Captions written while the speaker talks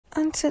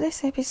On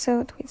today's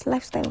episode with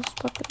Lifestyle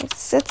Spotless.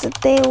 So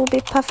today we'll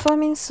be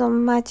performing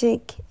some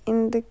magic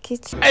in the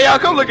kitchen. Hey y'all,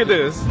 come look at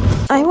this.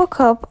 I woke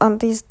up on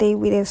this day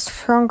with a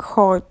strong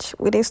urge,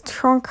 with a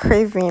strong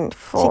craving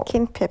for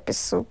chicken pepper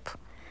soup.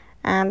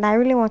 And I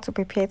really want to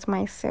prepare it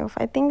myself.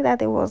 I think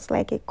that it was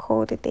like a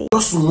cold day.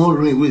 Just small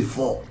rain will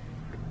fall.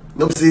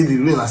 Not say the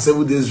rain are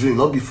 7 days rain,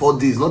 not be 4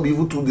 days, not be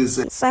even 2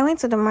 days. So I went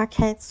to the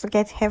market to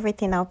get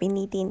everything I'll be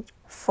needing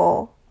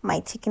for my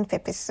chicken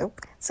pepper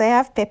soup. So I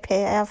have pepper,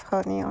 I have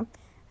onion,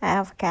 I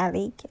have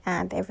garlic,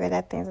 and every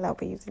other thing that I'll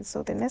be using.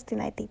 So the next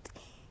thing I did,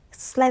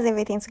 slice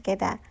everything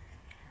together,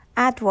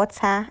 add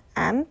water,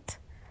 and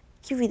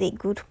give it a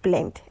good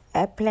blend.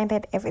 I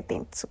blended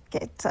everything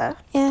together.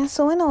 Yeah,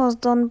 so when I was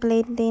done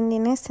blending, the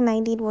next thing I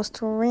did was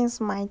to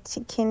rinse my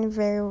chicken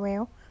very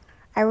well.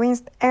 I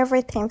rinsed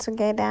everything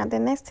together, and the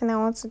next thing I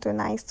want to do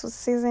now is to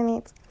season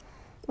it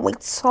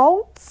with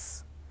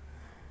salt,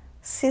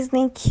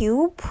 seasoning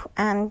cube,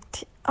 and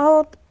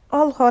all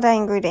other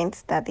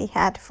ingredients that they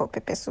had for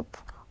pepper soup.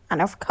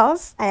 And of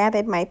course, I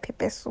added my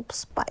pepper soup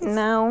spice.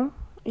 Now,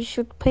 you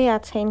should pay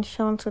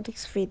attention to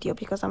this video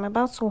because I'm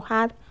about to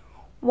add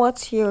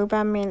what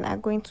Yoruba men are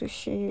going to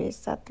show you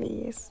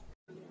exactly. Yes.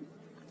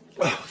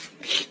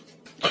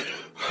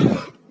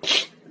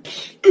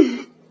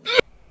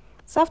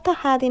 So after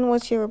adding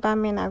what Yoruba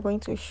men are going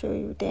to show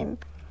you, then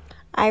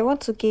I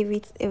want to give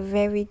it a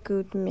very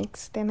good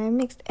mix. Then I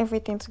mixed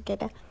everything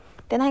together.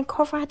 Then I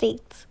covered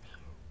it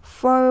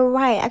for a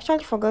while. I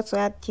actually forgot to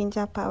add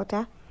ginger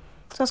powder.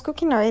 So I was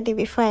cooking already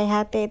before I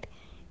added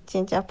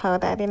ginger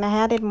powder. Then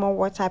I added more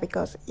water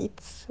because it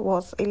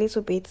was a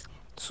little bit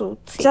too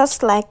thick.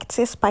 Just like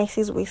tea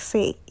spices we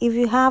say, if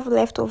you have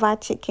leftover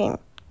chicken,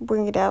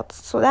 bring it out.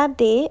 So that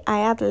day I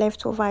had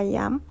leftover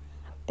yam.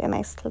 Then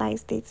I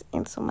sliced it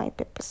into my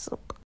pepper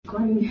soup.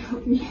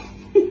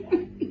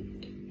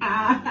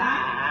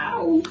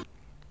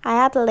 I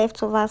had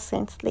leftover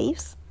scent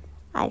leaves.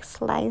 I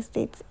sliced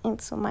it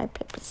into my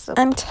pepper soup.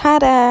 And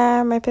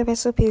ta-da! My pepper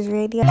soup is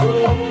ready. I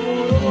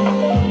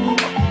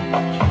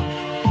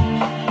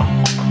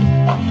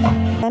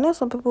know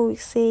some people will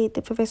say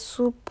the pepper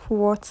soup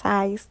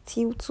water is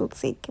still too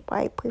thick, but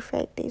I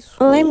prefer this.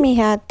 Let me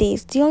add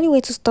this. The only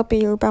way to stop a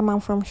Yoruba man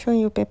from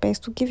showing you pepper is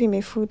to give him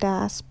a food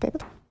that has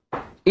pepper.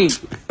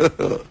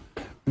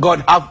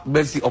 God have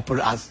mercy upon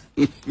us.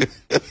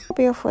 That'll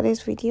be all for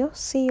this video.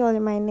 See you all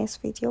in my next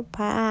video.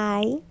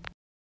 Bye.